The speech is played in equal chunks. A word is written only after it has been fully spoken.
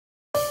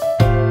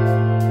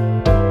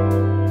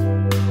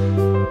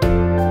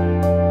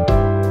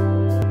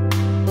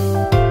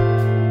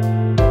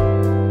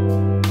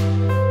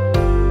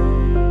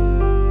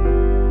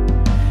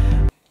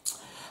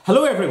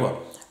Hello everyone,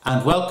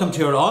 and welcome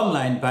to our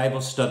online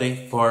Bible study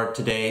for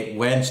today,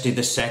 Wednesday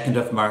the 2nd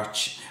of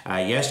March.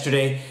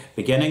 Yesterday,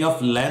 beginning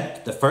of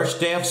Lent, the first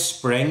day of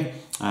spring,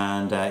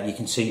 and you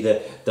can see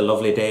the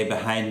lovely day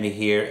behind me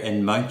here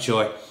in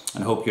Mountjoy,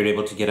 and I hope you're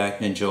able to get out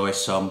and enjoy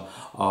some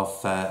of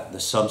the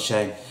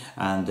sunshine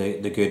and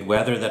the good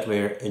weather that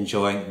we're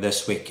enjoying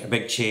this week. A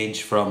big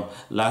change from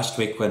last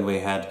week when we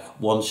had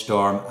one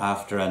storm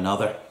after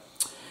another.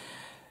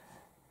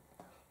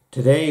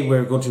 Today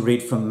we're going to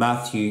read from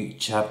Matthew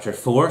chapter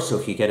 4, so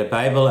if you get a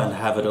Bible and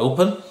have it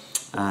open,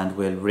 and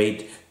we'll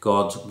read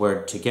God's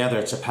word together.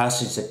 It's a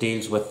passage that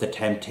deals with the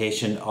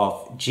temptation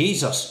of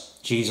Jesus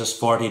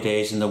 40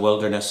 days in the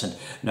wilderness, and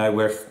now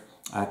we're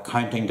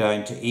counting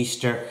down to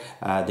Easter,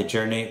 the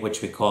journey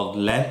which we call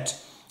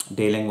Lent,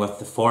 dealing with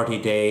the 40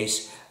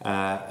 days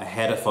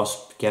ahead of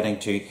us, getting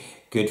to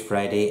Good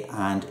Friday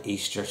and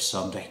Easter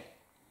Sunday.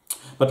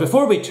 But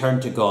before we turn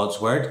to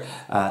God's word,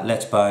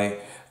 let's bow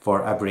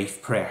for a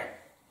brief prayer.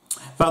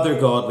 Father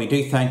God, we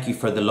do thank you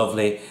for the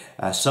lovely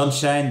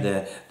sunshine,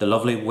 the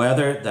lovely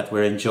weather that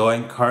we're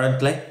enjoying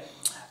currently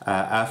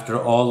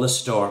after all the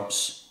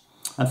storms.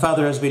 And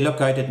Father, as we look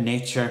out at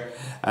nature,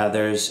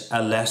 there's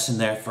a lesson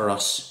there for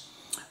us,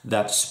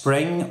 that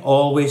spring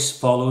always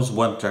follows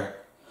winter,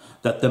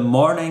 that the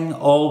morning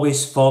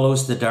always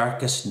follows the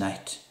darkest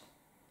night.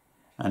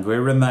 And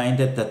we're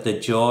reminded that the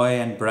joy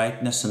and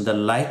brightness and the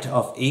light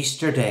of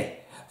Easter Day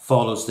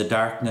follows the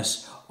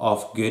darkness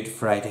of Good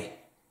Friday.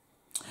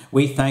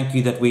 We thank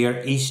you that we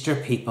are Easter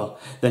people,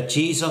 that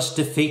Jesus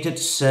defeated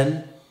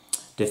sin,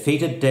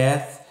 defeated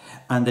death,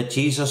 and that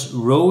Jesus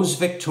rose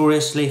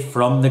victoriously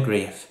from the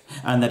grave,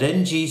 and that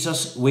in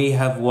Jesus we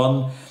have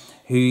one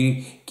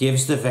who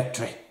gives the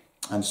victory.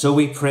 And so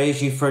we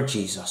praise you for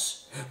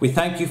Jesus. We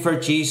thank you for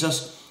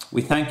Jesus.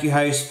 We thank you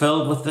how he's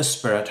filled with the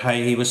Spirit, how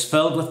he was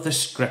filled with the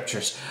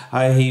Scriptures,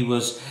 how he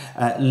was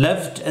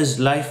lived his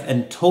life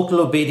in total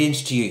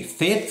obedience to you,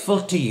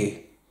 faithful to you.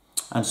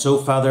 And so,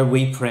 Father,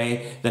 we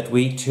pray that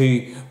we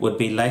too would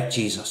be like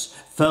Jesus,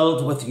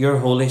 filled with your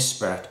Holy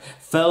Spirit,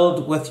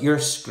 filled with your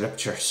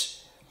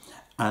Scriptures,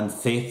 and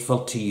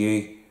faithful to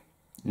you,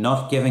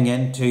 not giving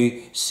in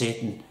to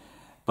Satan,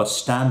 but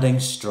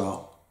standing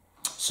strong.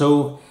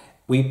 So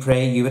we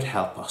pray you would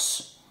help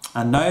us.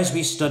 And now as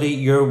we study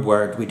your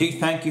word, we do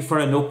thank you for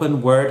an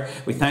open word.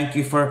 We thank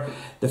you for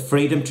the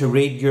freedom to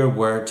read your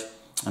word.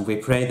 And we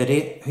pray that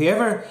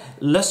whoever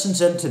listens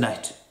in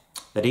tonight,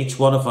 that each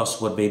one of us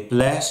would be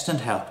blessed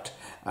and helped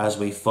as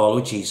we follow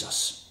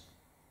Jesus.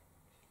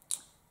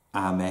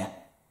 Amen.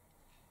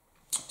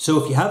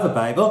 So if you have a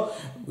Bible,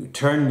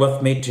 turn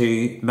with me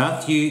to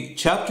Matthew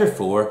chapter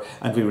 4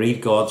 and we read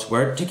God's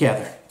word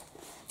together.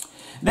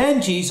 Then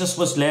Jesus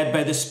was led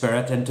by the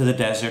Spirit into the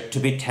desert to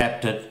be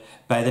tempted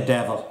by the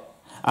devil.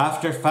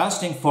 After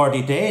fasting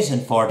 40 days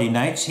and 40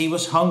 nights, he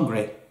was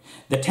hungry.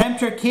 The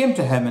tempter came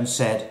to him and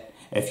said,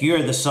 "If you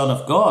are the Son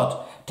of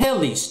God, tell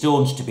these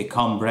stones to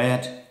become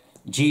bread."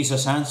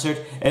 Jesus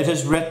answered, "It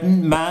is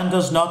written, man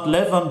does not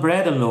live on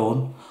bread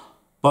alone,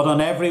 but on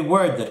every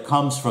word that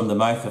comes from the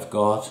mouth of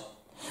God."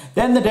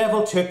 Then the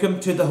devil took him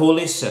to the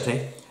holy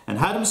city and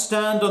had him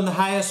stand on the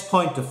highest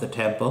point of the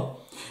temple.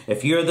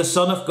 "If you are the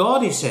Son of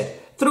God," he said,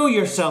 "throw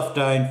yourself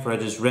down, for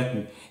it is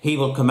written, he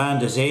will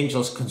command his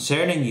angels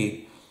concerning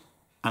you,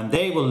 and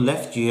they will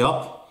lift you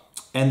up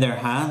in their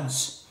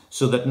hands,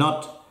 so that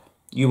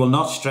you will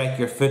not strike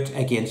your foot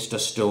against a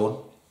stone."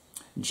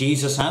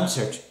 Jesus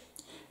answered,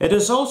 "It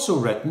is also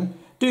written,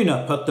 do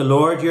not put the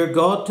Lord your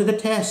God to the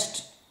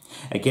test."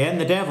 Again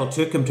the devil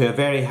took him to a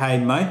very high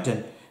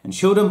mountain and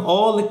showed him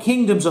all the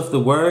kingdoms of the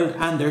world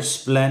and their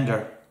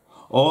splendour.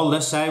 "All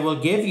this I will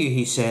give you,"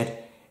 he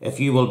said, "if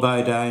you will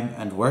bow down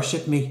and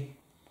worship me."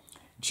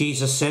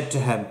 Jesus said to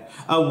him,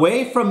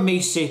 "Away from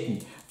me,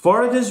 Satan,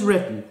 for it is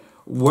written,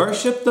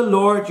 worship the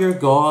Lord your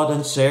God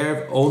and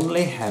serve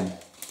only him."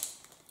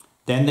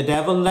 Then the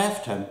devil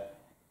left him,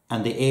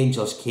 and the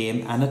angels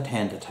came and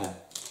attended him.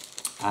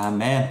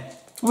 Amen.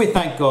 We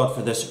thank God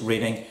for this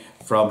reading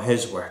from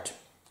his word.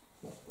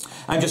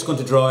 I'm just going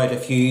to draw out a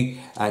few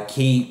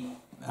key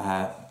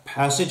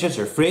passages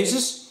or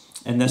phrases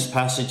in this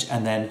passage,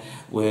 and then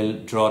we'll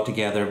draw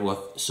together with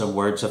some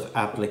words of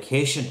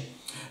application.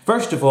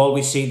 First of all,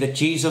 we see that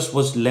Jesus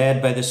was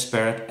led by the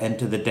Spirit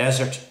into the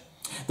desert.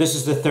 This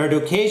is the third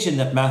occasion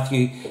that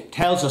Matthew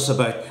tells us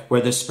about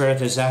where the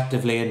Spirit is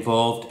actively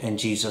involved in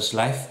Jesus'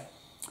 life.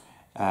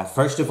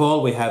 First of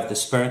all, we have the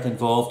Spirit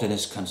involved in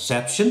his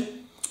conception.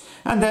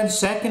 And then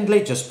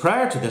secondly, just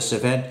prior to this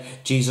event,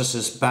 Jesus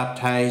is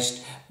baptized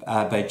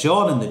by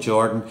John in the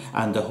Jordan,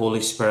 and the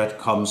Holy Spirit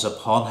comes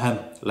upon him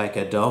like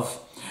a dove.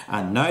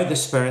 And now the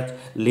Spirit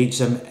leads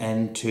him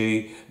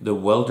into the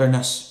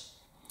wilderness.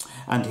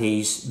 And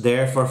he's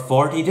there for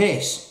 40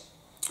 days.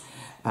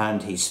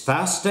 And he's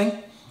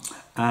fasting.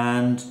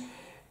 And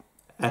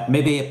at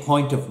maybe a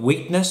point of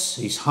weakness,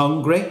 he's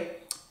hungry.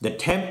 The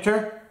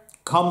tempter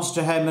comes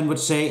to him and would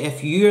say,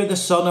 "If you are the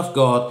Son of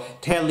God,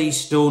 tell these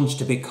stones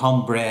to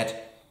become bread."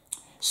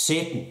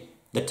 Satan,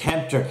 the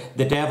tempter,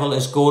 the devil,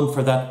 is going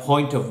for that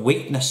point of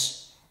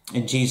weakness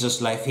in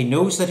Jesus' life. He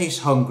knows that he's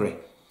hungry.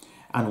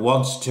 and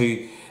wants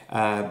to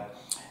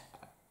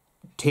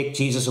take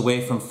Jesus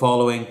away from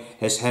following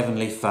his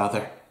heavenly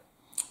Father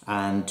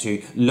and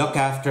to look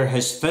after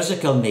his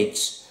physical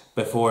needs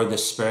before the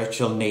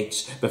spiritual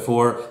needs,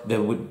 before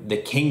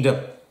the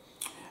kingdom.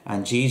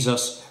 And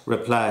Jesus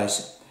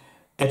replies,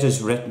 "It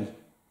is written."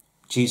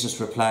 Jesus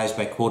replies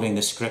by quoting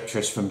the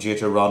scriptures from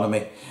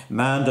Deuteronomy.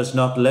 "Man does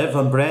not live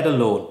on bread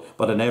alone,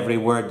 but on every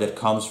word that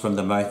comes from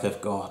the mouth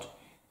of God."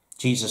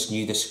 Jesus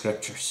knew the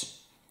scriptures.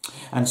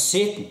 And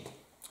Satan,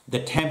 the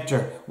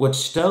tempter, would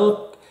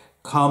still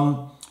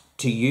come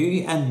to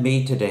you and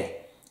me today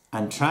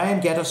and try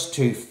and get us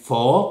to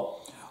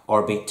fall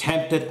or be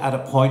tempted at a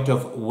point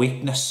of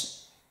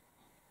weakness.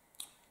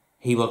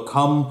 He will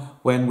come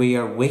when we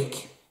are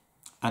weak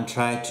and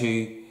try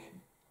to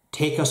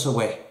take us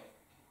away.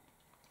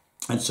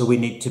 And so we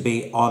need to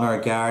be on our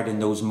guard in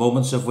those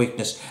moments of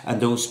weakness and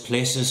those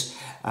places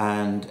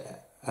and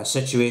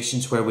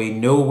situations where we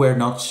know we're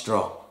not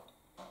strong.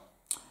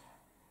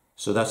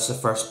 So that's the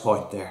first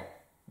point there.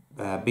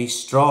 Be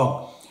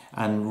strong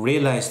and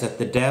realize that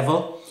the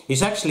devil,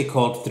 he's actually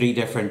called 3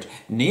 different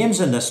names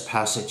in this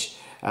passage.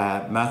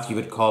 Matthew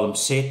would call him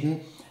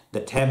Satan, the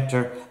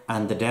tempter,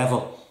 and the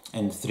devil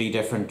in 3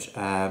 different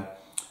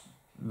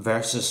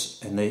verses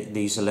in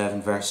these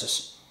 11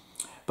 verses.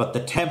 But the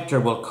tempter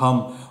will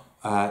come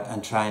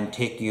and try and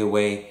take you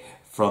away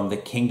from the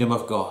kingdom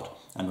of God,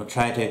 and will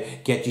try to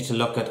get you to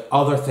look at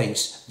other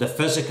things, the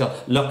physical,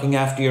 looking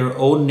after your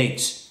own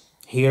needs.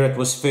 Here it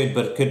was food,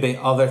 but it could be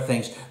other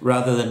things,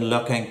 rather than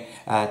looking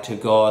to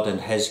God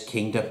and his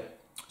kingdom.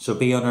 So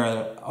be on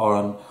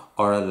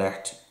our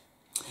alert.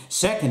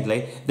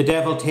 Secondly, the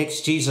devil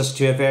takes Jesus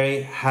to a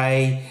very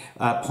high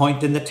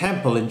point in the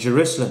temple in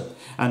Jerusalem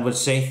and would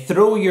say,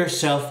 "Throw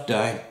yourself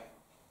down."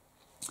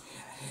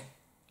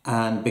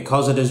 And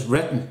because it is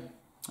written,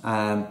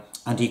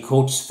 and he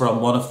quotes from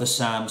one of the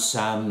Psalms,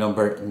 Psalm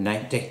number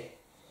 90.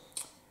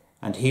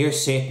 And here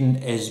Satan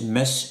is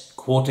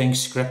misquoting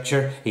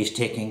scripture. He's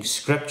taking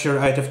scripture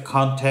out of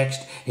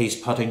context. He's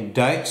putting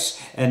doubts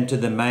into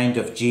the mind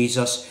of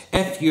Jesus.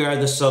 If you are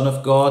the Son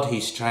of God,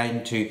 he's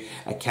trying to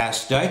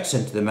cast doubts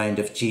into the mind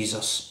of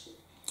Jesus.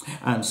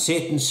 And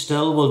Satan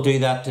still will do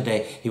that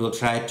today. He will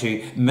try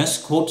to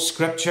misquote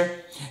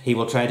scripture. He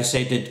will try to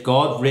say, did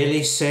God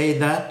really say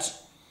that?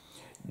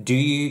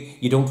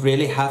 You don't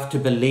really have to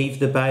believe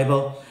the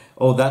Bible.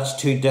 Oh, that's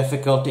too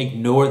difficult.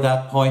 Ignore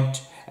that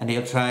point. And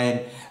he'll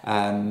try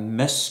and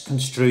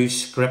misconstrue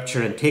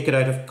scripture and take it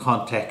out of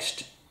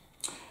context.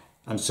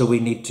 And so we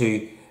need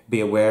to be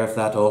aware of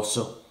that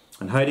also.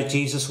 And how did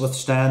Jesus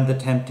withstand the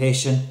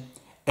temptation?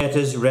 It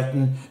is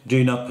written,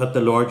 "Do not put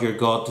the Lord your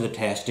God to the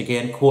test."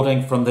 Again,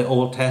 quoting from the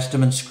Old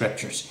Testament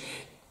scriptures.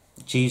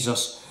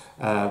 Jesus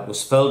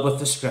was filled with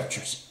the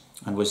scriptures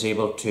and was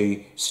able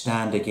to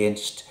stand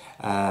against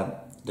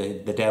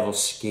the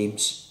devil's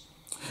schemes.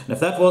 And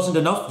if that wasn't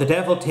enough, the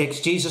devil takes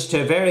Jesus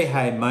to a very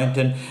high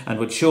mountain and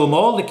would show him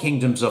all the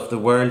kingdoms of the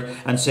world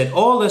and said,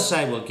 "All this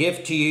I will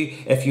give to you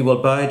if you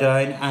will bow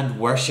down and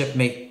worship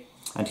me."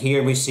 And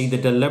here we see the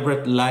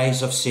deliberate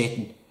lies of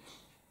Satan.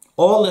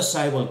 "All this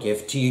I will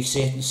give to you,"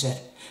 Satan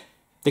said.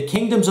 The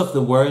kingdoms of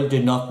the world do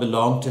not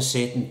belong to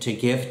Satan to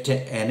give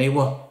to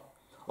anyone.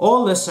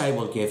 "All this I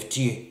will give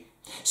to you."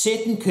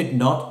 Satan could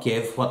not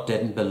give what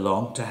didn't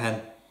belong to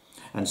him.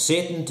 And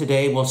Satan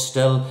today will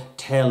still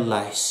tell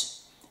lies.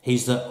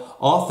 He's the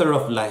author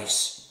of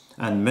lies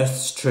and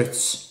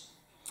mistruths.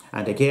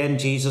 And again,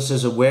 Jesus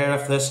is aware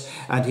of this,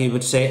 and he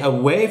would say,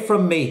 "Away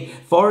from me,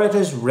 for it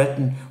is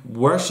written,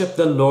 worship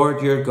the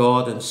Lord your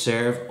God and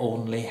serve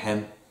only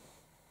him."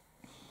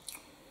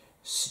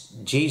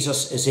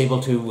 Jesus is able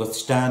to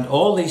withstand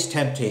all these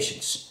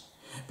temptations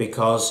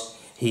because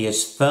he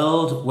is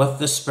filled with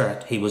the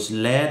Spirit. He was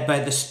led by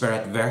the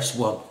Spirit, verse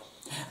 1.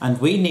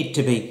 And we need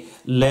to be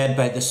led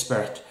by the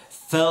Spirit,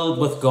 filled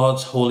with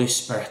God's Holy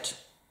Spirit.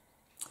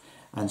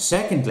 And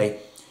secondly,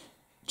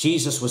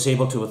 Jesus was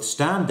able to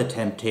withstand the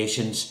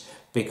temptations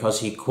because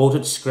he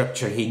quoted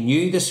scripture. He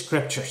knew the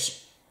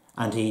scriptures,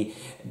 and he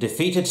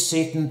defeated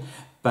Satan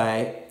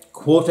by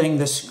quoting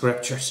the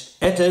scriptures.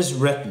 It is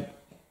written.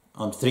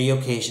 On 3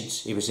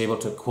 occasions, he was able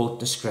to quote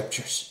the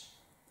scriptures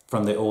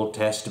from the Old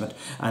Testament.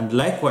 And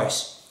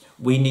likewise,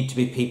 we need to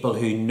be people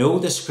who know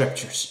the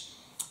scriptures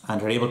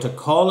and are able to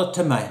call it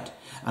to mind,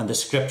 and the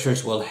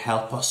scriptures will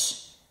help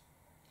us.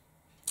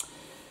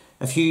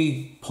 A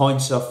few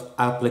points of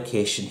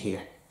application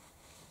here.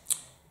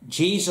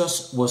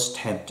 Jesus was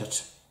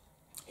tempted.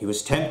 He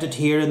was tempted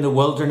here in the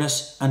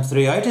wilderness, and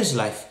throughout his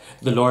life,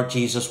 the Lord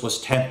Jesus was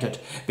tempted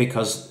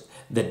because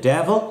the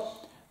devil,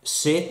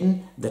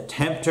 Satan, the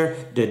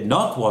tempter, did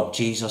not want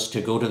Jesus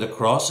to go to the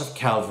cross of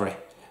Calvary,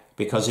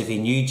 because if he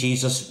knew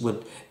Jesus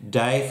would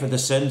die for the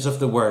sins of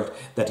the world,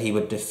 that he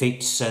would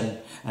defeat sin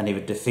and he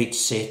would defeat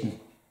Satan.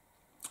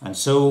 And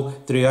so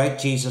throughout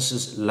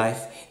Jesus'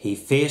 life, he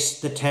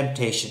faced the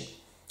temptation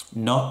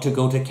not to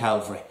go to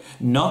Calvary,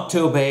 not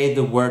to obey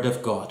the word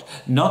of God,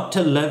 not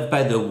to live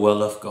by the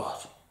will of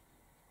God.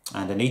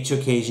 And on each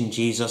occasion,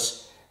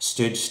 Jesus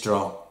stood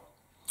strong.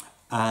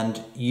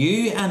 And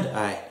you and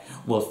I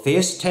will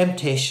face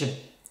temptation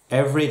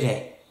every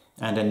day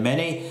and in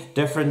many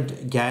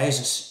different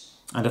guises.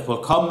 And it will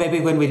come maybe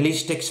when we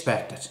least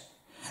expect it.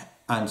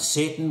 And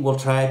Satan will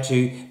try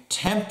to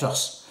tempt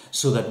us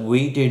so that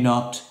we do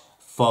not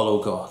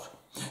follow God,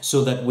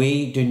 so that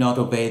we do not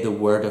obey the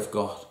word of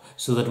God,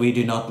 so that we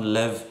do not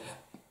live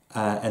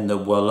in the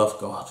will of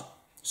God.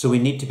 So we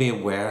need to be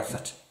aware of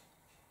it.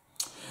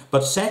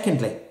 But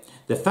secondly,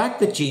 the fact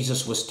that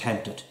Jesus was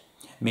tempted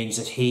means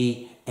that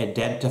he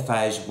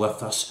identifies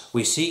with us.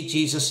 We see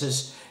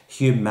Jesus'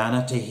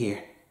 humanity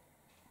here.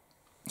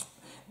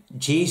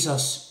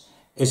 Jesus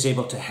is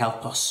able to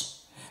help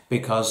us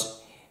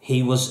because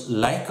he was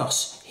like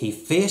us. He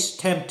faced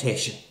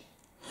temptation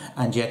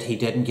and yet he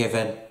didn't give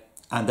in.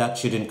 And that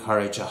should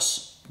encourage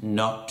us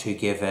not to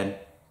give in.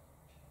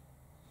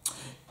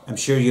 I'm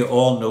sure you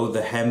all know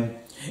the hymn,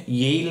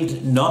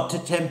 "Yield not to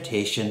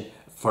temptation,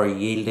 for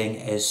yielding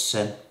is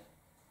sin."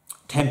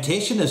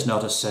 Temptation is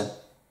not a sin,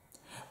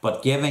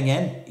 but giving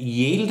in,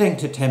 yielding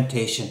to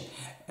temptation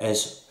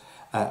is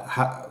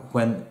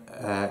when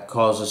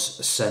causes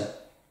sin.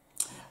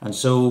 And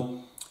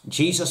so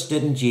Jesus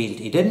didn't yield,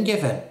 he didn't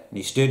give in, and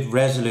he stood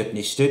resolute and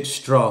he stood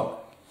strong.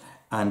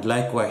 And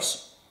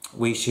likewise,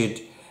 we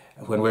should,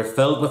 when we're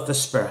filled with the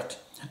Spirit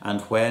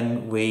and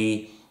when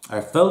we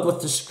are filled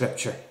with the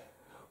Scripture,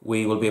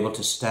 we will be able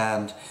to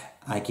stand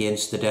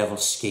against the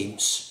devil's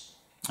schemes.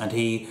 And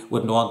he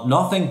would want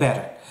nothing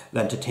better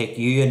than to take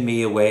you and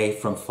me away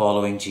from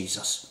following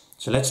Jesus.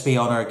 So let's be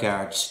on our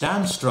guard.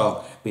 Stand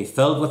strong. Be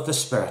filled with the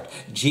Spirit.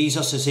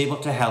 Jesus is able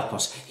to help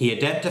us. He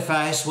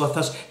identifies with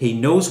us. He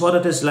knows what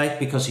it is like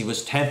because he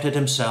was tempted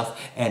himself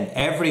in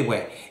every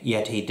way,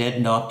 yet he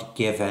did not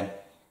give in.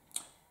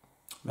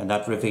 And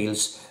that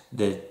reveals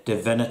the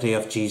divinity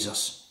of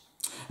Jesus.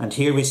 And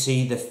here we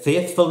see the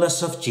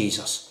faithfulness of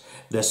Jesus,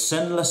 the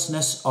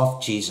sinlessness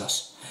of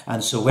Jesus.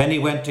 And so when he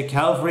went to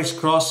Calvary's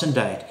cross and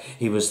died,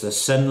 he was the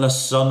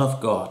sinless Son of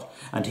God,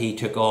 and he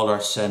took all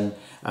our sin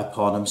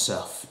upon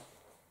himself.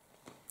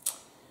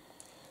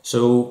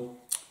 So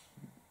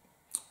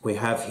we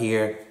have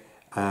here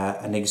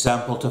an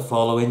example to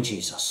follow in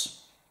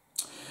Jesus.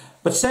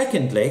 But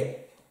secondly,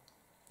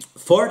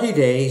 40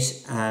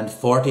 days and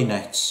 40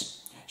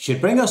 nights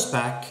should bring us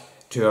back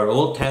to our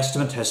Old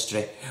Testament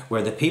history,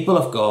 where the people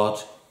of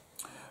God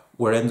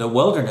were in the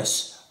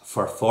wilderness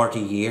for 40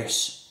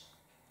 years.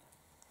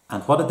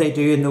 And what did they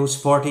do in those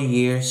 40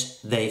 years?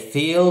 They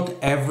failed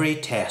every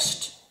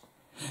test.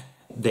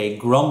 They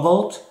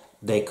grumbled,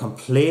 they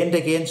complained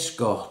against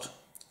God,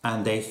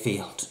 and they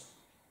failed.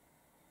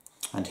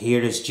 And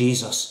here is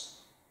Jesus,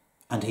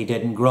 and he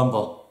didn't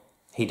grumble,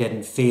 he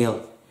didn't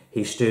fail,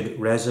 he stood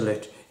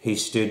resolute, he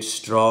stood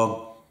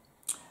strong,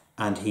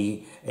 and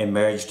he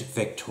emerged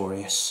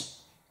victorious.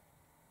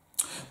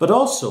 But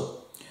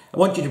also, I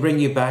want you to bring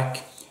you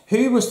back,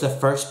 who was the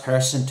first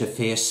person to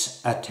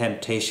face a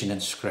temptation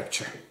in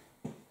Scripture?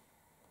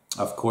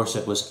 Of course,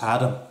 it was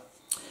Adam.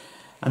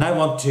 And I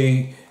want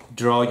to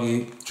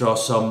draw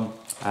some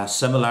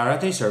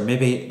similarities or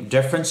maybe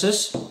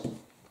differences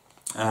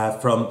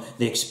from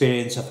the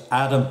experience of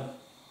Adam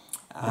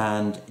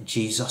and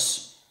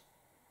Jesus.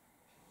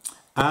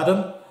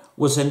 Adam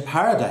was in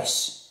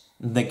paradise,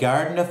 in the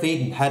Garden of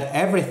Eden, had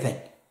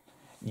everything.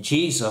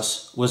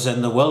 Jesus was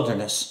in the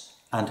wilderness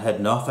and had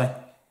nothing.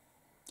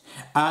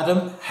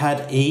 Adam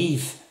had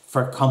Eve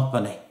for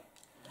company.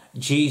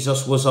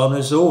 Jesus was on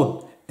his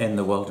own in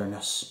the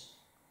wilderness.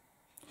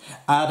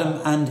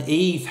 Adam and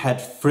Eve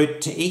had fruit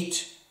to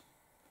eat.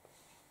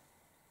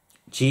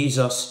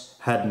 Jesus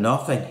had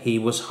nothing. He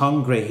was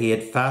hungry. He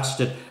had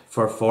fasted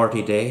for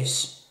 40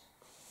 days.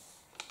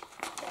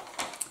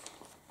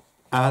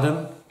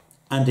 Adam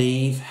and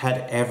Eve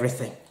had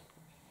everything,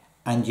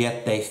 and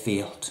yet they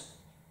failed.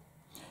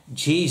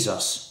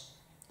 Jesus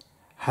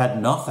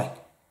had nothing,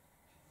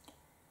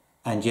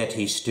 and yet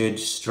he stood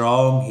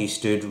strong, he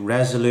stood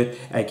resolute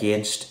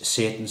against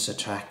Satan's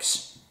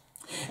attacks.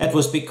 It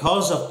was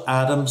because of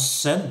Adam's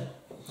sin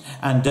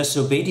and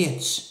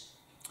disobedience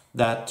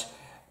that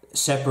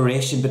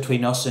separation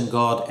between us and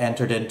God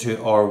entered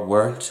into our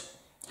world.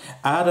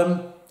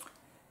 Adam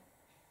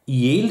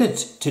yielded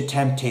to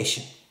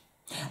temptation.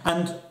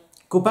 And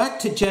go back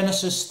to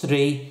Genesis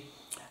 3,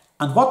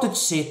 and what did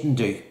Satan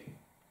do?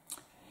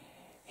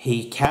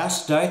 He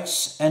cast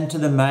doubts into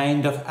the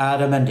mind of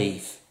Adam and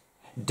Eve.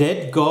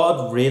 Did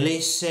God really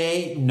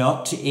say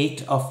not to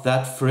eat of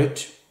that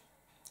fruit?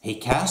 He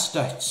cast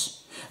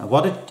doubts. And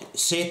what did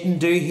Satan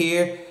do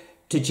here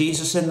to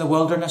Jesus in the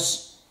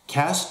wilderness?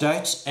 Cast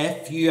doubts.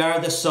 If you are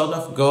the Son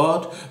of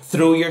God,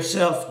 throw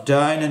yourself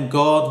down and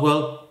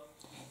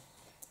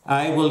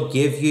I will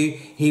give you.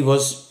 He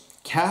was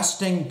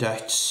casting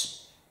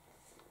doubts.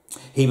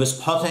 He was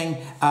putting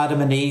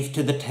Adam and Eve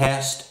to the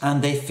test,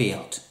 and they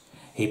failed.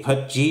 He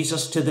put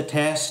Jesus to the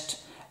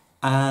test,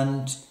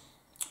 and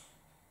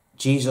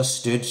Jesus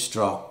stood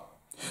strong.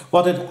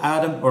 What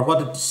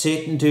did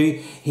Satan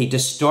do? He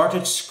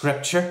distorted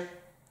Scripture.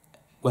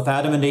 With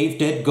Adam and Eve,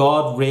 did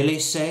God really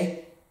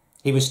say?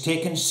 He was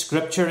taking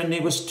Scripture and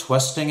he was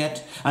twisting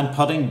it and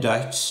putting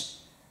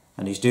doubts.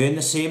 And he's doing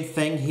the same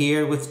thing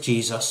here with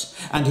Jesus.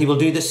 And he will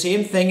do the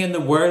same thing in the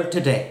world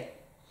today.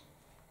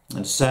 And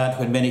it's sad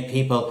when many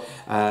people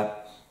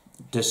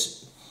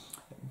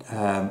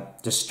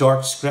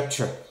distort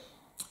Scripture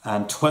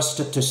and twist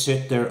it to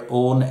suit their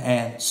own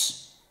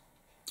ends.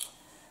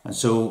 And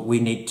so we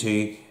need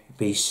to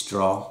be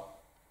strong.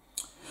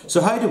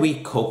 So how do we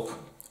cope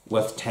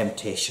with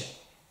temptation?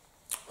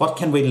 What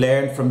can we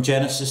learn from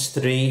Genesis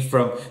 3,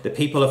 from the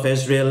people of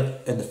Israel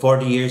in the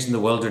 40 years in the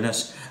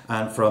wilderness,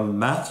 and from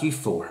Matthew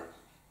 4?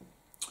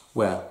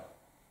 Well,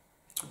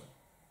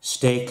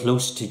 stay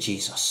close to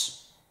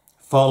Jesus.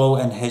 Follow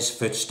in his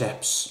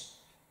footsteps.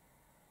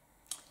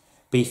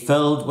 Be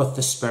filled with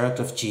the Spirit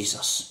of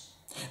Jesus.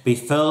 Be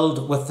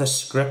filled with the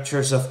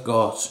Scriptures of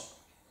God.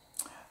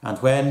 And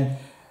when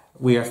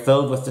we are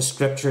filled with the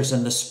Scriptures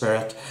and the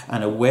Spirit,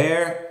 and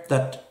aware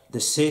that the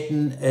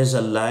Satan is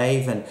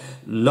alive and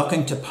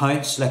looking to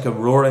pounce like a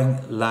roaring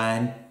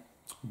lion,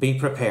 be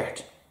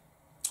prepared.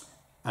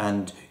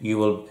 And you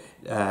will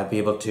be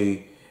able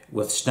to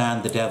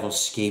withstand the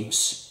devil's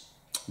schemes.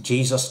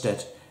 Jesus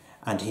did,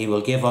 and he will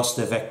give us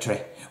the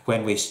victory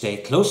when we stay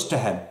close to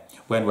him,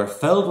 when we're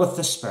filled with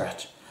the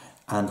Spirit,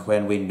 and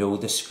when we know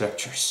the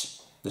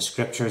Scriptures. The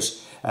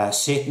Scriptures,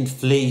 Satan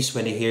flees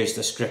when he hears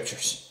the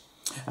Scriptures.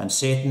 And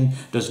Satan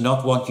does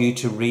not want you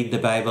to read the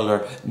Bible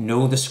or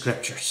know the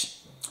Scriptures.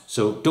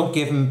 So don't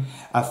give him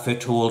a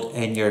foothold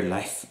in your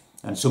life.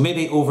 And so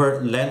maybe over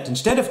Lent,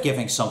 instead of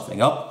giving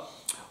something up,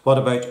 what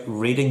about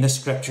reading the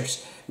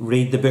Scriptures?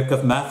 Read the book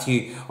of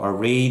Matthew or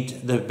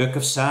read the book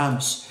of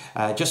Psalms.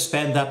 Just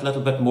spend that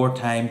little bit more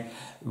time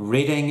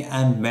reading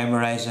and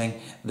memorising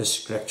the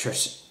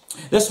Scriptures.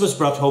 This was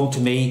brought home to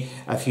me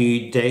a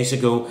few days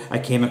ago. I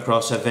came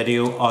across a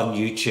video on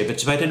YouTube.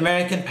 It's about an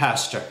American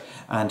pastor,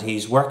 and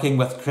he's working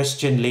with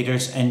Christian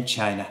leaders in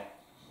China.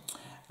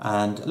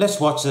 And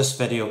let's watch this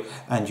video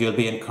and you'll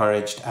be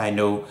encouraged, I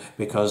know,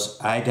 because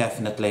I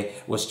definitely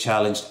was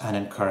challenged and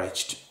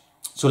encouraged.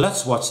 So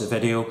let's watch the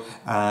video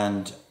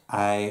and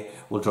I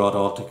will draw it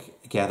all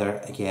together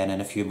again in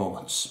a few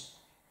moments.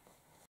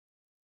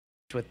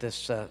 With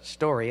this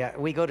story,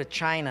 we go to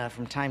China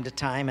from time to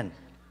time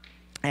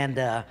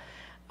and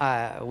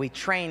we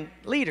train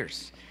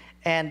leaders.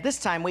 And this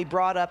time we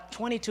brought up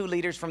 22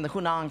 leaders from the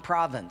Hunan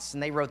province,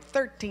 and they rode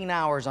 13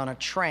 hours on a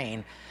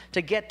train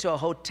to get to a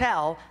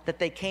hotel that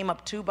they came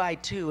up 2 by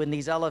 2 in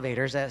these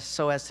elevators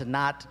so as to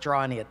not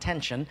draw any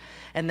attention.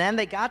 And then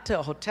they got to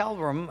a hotel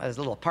room, a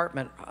little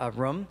apartment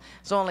room.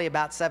 It's only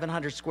about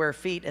 700 square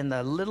feet in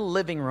the little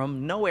living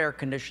room, no air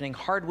conditioning,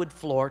 hardwood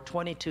floor,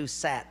 22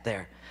 sat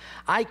there.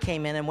 I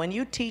came in, and when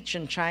you teach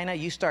in China,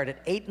 you start at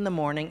 8 in the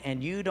morning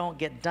and you don't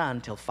get done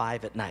till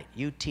 5 at night.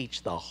 You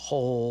teach the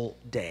whole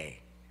day.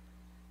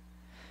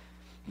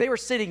 They were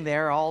sitting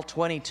there, all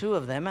 22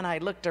 of them, and I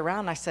looked around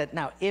and I said,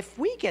 now, if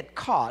we get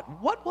caught,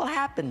 what will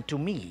happen to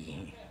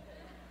me?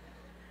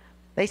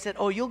 They said,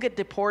 oh, you'll get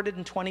deported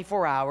in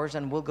 24 hours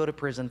and we'll go to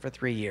prison for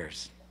 3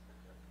 years.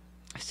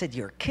 I said,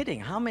 you're kidding.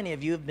 How many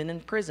of you have been in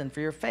prison for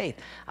your faith?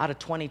 Out of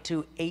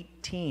 22,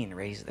 18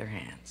 raised their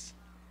hands.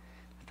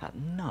 I thought,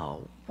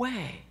 no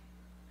way.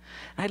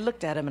 And I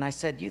looked at him and I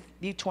said,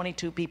 you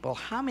 22 people,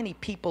 how many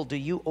people do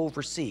you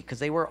oversee? Because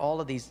they were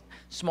all of these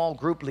small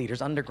group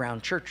leaders,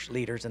 underground church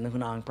leaders in the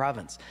Hunan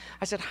province.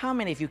 I said, how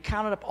many, if you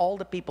counted up all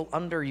the people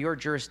under your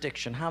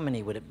jurisdiction, how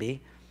many would it be?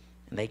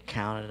 And they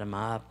counted them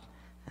up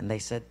and they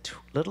said,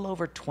 little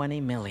over 20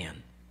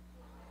 million.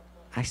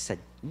 I said,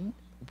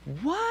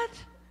 what?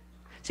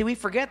 See, we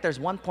forget there's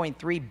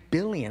 1.3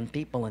 billion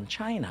people in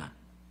China.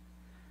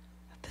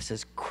 This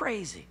is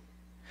crazy.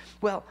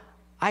 Well,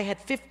 I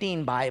had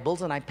 15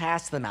 Bibles and I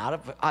passed them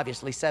out.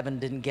 Obviously 7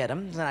 didn't get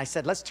them. And I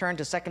said, let's turn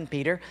to 2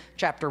 Peter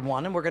chapter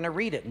 1 and we're going to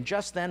read it. And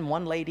just then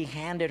one lady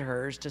handed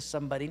hers to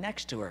somebody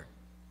next to her.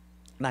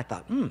 And I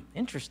thought,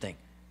 interesting.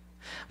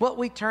 Well,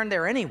 we turned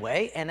there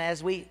anyway, and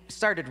as we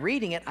started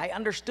reading it, I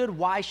understood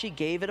why she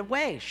gave it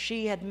away.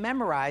 She had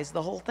memorized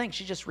the whole thing.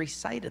 She just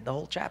recited the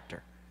whole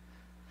chapter.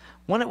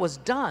 When it was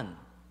done,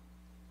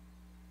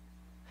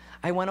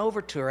 I went over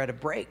to her at a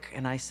break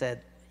and I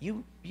said,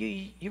 you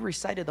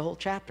recited the whole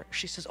chapter.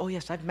 She says, oh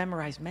yes, I've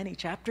memorized many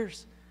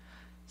chapters.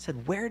 I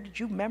said, where did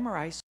you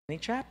memorize so many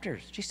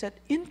chapters? She said,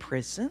 in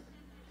prison.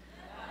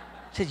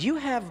 She said, you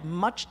have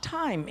much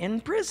time in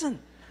prison.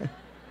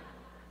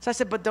 So I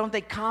said, but don't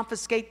they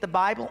confiscate the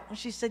Bible?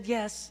 She said,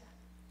 yes.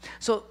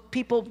 So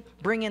people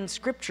bring in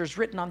scriptures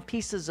written on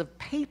pieces of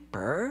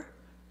paper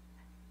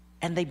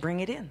and they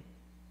bring it in.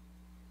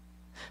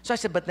 So I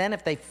said, but then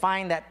if they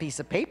find that piece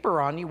of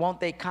paper on you, won't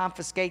they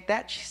confiscate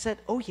that? She said,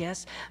 oh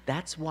yes,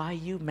 that's why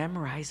you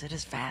memorize it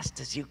as fast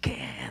as you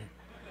can.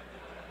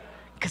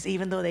 Because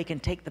even though they can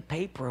take the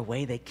paper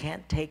away, they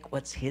can't take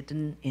what's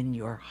hidden in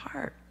your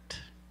heart.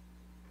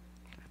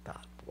 I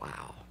thought,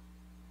 wow.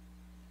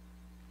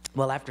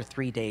 Well, after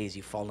 3 days,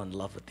 you fall in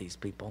love with these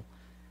people.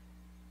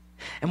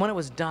 And when it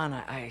was done,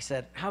 I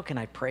said, how can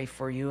I pray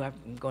for you?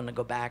 I'm going to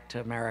go back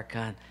to America,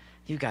 and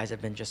you guys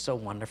have been just so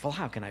wonderful.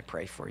 How can I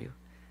pray for you?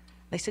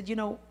 They said, you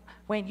know,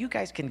 Wayne, you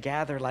guys can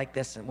gather like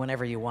this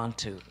whenever you want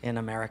to in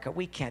America.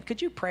 We can't.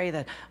 Could you pray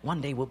that one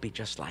day we'll be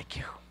just like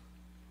you?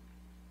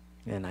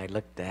 And I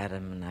looked at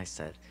him and I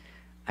said,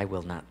 I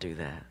will not do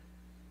that.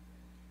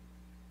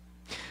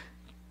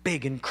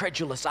 Big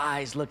incredulous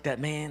eyes looked at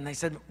me and they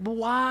said,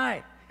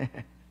 why?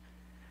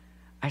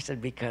 I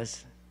said,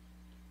 because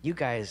you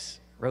guys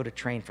rode a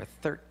train for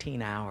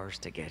 13 hours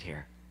to get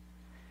here.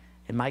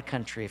 In my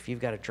country, if you've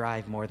got to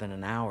drive more than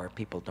an hour,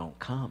 people don't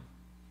come.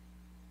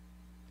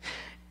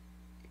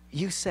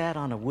 You sat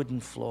on a wooden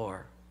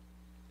floor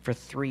for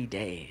 3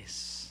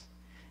 days.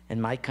 In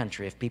my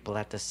country, if people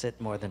have to sit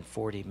more than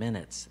 40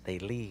 minutes, they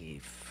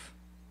leave.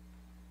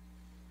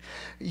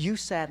 You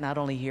sat not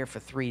only here for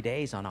 3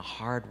 days on a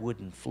hard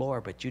wooden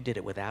floor, but you did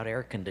it without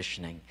air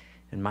conditioning.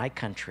 In my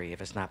country,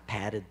 if it's not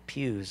padded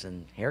pews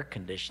and air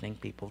conditioning,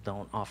 people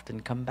don't often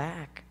come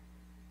back.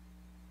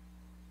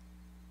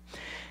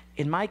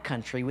 In my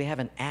country, we have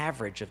an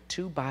average of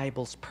 2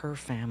 Bibles per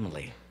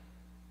family.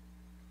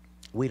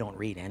 We don't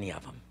read any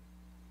of them.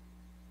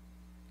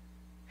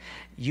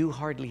 You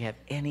hardly have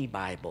any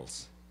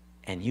Bibles,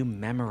 and you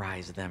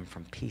memorize them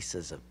from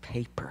pieces of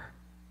paper.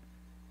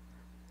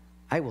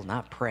 I will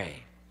not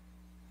pray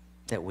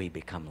that we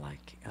become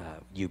like,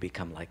 you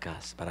become like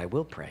us, but I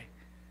will pray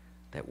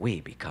that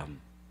we become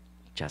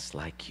just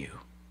like you.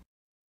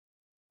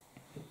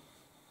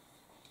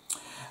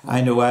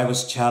 I know I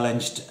was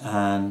challenged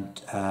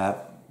and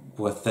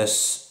with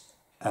this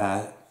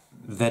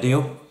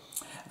video,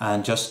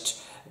 and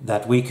just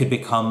that we could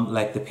become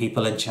like the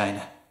people in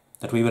China,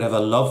 that we would have a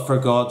love for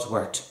God's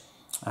word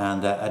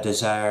and a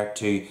desire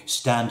to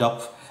stand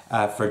up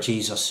for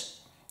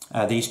Jesus.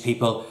 These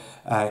people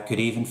could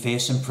even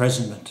face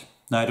imprisonment.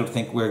 Now, I don't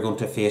think we're going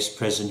to face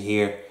prison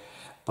here,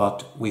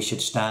 but we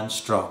should stand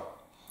strong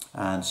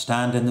and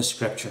stand in the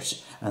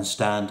scriptures and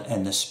stand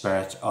in the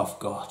Spirit of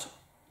God.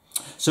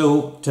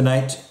 So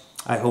tonight,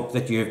 I hope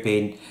that you've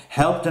been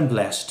helped and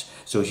blessed.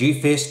 So as you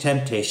face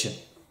temptation,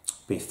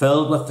 be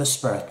filled with the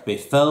Spirit, be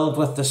filled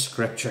with the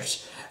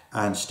scriptures,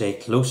 and stay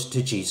close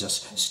to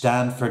Jesus.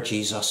 Stand for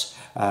Jesus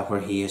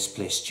where he has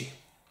placed you.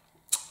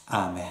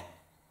 Amen.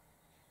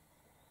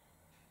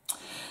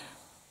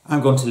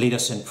 I'm going to lead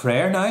us in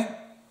prayer now.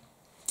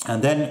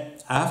 And then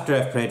after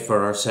I've prayed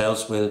for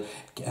ourselves, we'll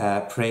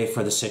pray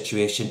for the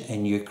situation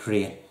in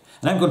Ukraine.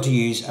 And I'm going to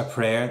use a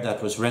prayer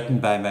that was written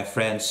by my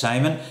friend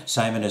Simon.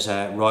 Simon is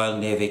a Royal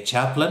Navy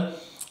chaplain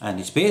and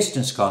he's based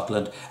in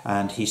Scotland,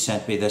 and he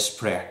sent me this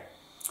prayer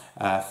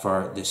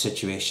for the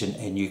situation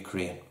in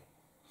Ukraine.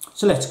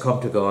 So let's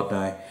come to God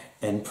now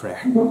in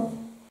prayer.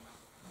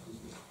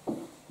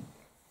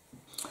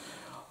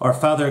 Our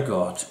Father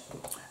God,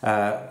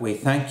 we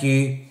thank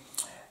you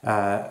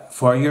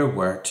for your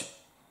word.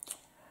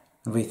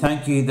 And we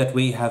thank you that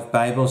we have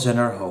Bibles in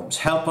our homes.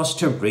 Help us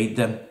to read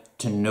them,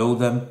 to know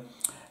them,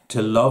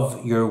 to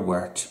love your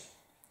word.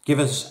 Give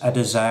us a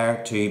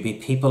desire to be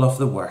people of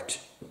the word.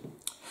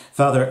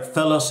 Father,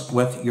 fill us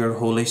with your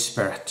Holy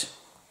Spirit.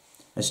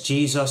 As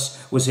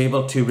Jesus was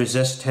able to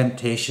resist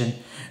temptation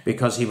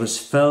because he was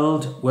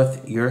filled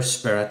with your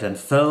Spirit and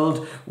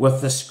filled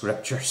with the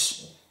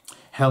scriptures.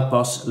 Help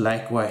us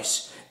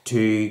likewise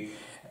to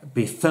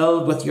be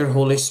filled with your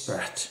Holy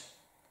Spirit.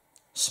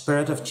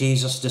 Spirit of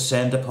Jesus,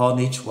 descend upon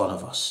each one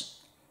of us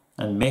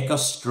and make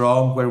us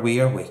strong where we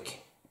are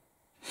weak.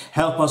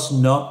 Help us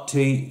not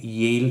to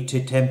yield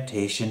to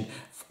temptation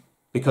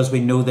because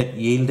we know that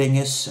yielding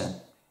is sin.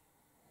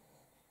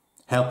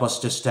 Help us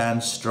to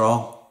stand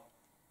strong.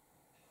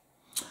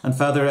 And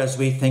Father, as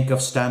we think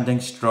of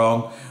standing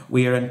strong,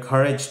 we are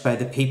encouraged by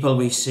the people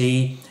we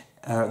see,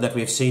 that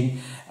we've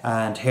seen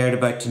and heard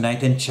about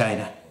tonight in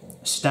China.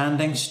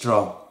 Standing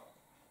strong,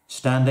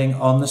 standing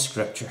on the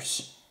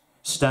scriptures,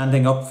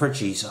 standing up for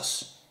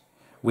Jesus.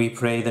 We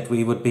pray that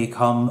we would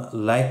become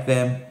like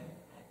them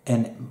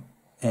in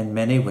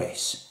many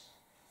ways.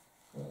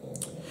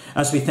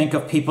 As we think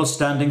of people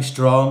standing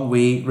strong,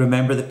 we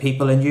remember the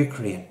people in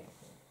Ukraine.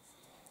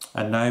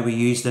 And now we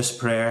use this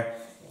prayer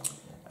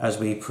as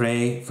we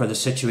pray for the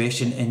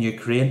situation in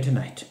Ukraine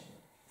tonight.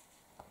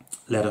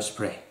 Let us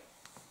pray.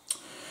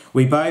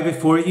 We bow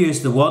before you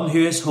as the one who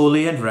is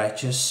holy and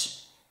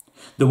righteous,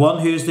 the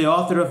one who is the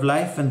author of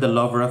life and the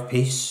lover of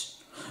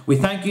peace. We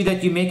thank you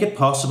that you make it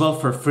possible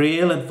for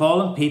frail and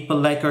fallen people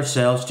like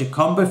ourselves to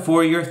come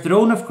before your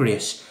throne of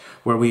grace,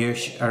 where we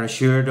are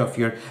assured of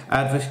your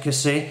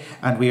advocacy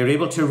and we are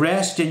able to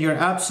rest in your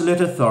absolute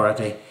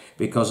authority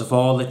because of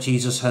all that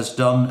Jesus has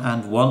done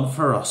and won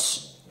for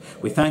us.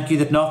 We thank you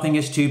that nothing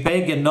is too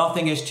big and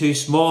nothing is too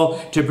small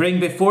to bring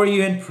before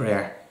you in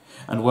prayer.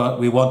 And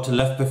we want to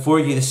lift before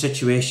you the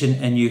situation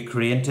in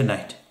Ukraine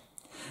tonight.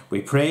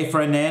 We pray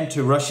for an end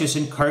to Russia's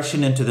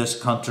incursion into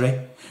this country.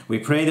 We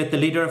pray that the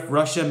leader of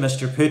Russia,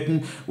 Mr.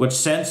 Putin, would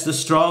sense the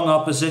strong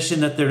opposition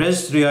that there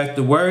is throughout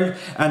the world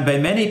and by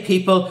many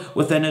people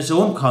within his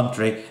own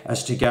country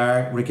as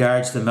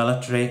regards the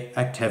military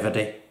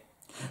activity.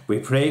 We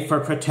pray for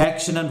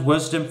protection and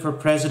wisdom for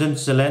President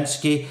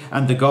Zelensky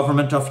and the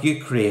government of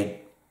Ukraine.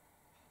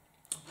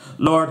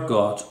 Lord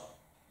God,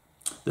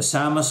 the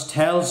psalmist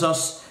tells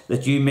us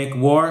that you make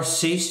war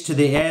cease to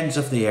the ends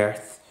of the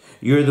earth.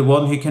 You're the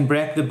one who can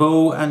break the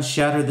bow and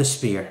shatter the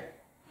spear.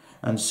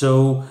 And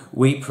so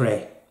we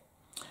pray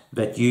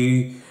that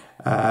you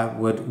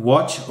would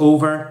watch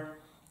over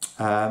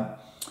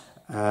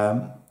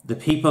the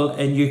people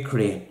in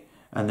Ukraine,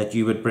 and that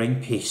you would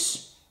bring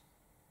peace.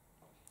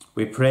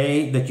 We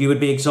pray that you would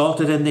be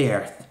exalted in the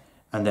earth,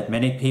 and that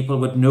many people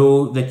would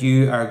know that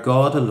you are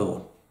God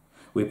alone.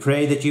 We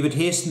pray that you would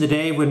hasten the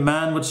day when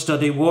man would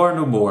study war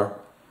no more,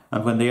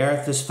 and when the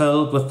earth is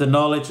filled with the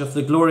knowledge of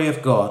the glory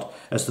of God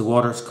as the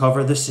waters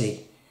cover the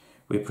sea.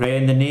 We pray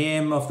in the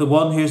name of the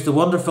one who is the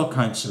wonderful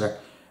Counselor,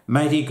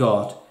 mighty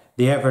God,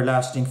 the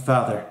everlasting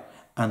Father,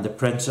 and the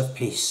Prince of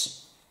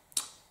Peace.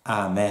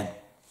 Amen.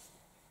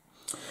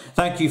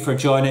 Thank you for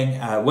joining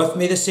with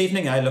me this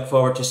evening. I look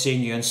forward to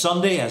seeing you on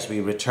Sunday as we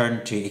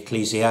return to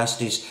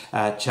Ecclesiastes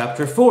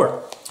chapter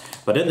 4.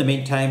 But in the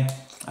meantime,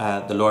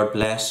 the Lord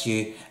bless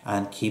you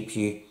and keep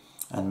you,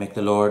 and make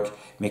the Lord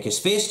make his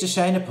face to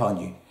shine upon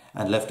you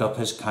and lift up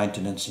his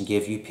countenance and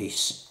give you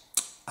peace.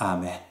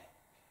 Amen.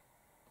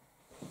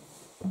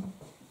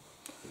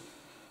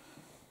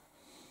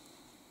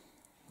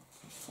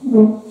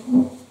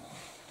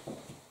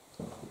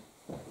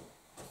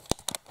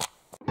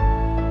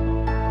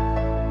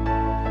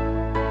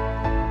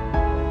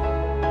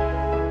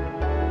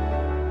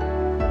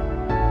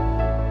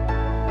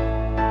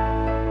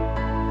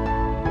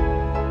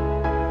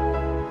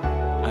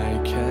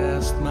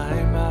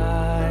 My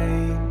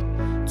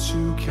mind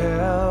to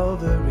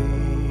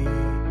Calvary,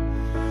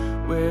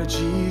 where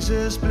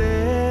Jesus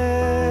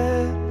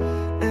bled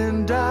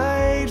and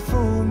died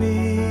for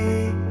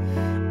me.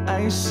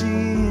 I see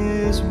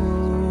his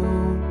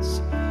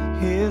wounds,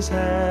 his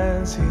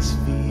hands, his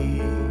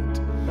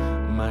feet,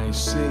 my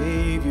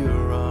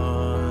Savior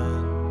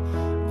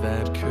on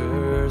that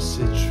cursed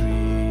tree.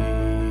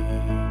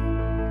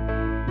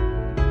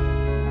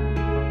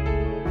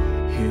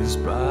 His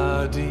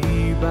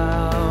body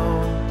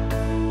bound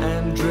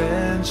and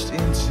drenched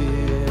in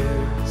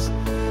tears,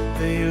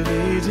 they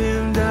laid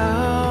him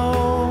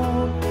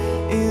down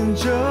in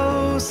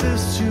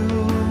Joseph's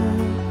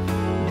tomb,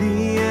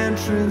 the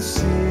entrance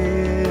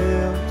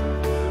sealed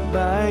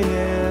by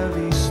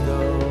heavy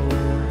stone.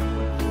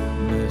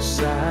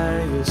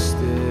 Messiah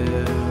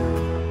still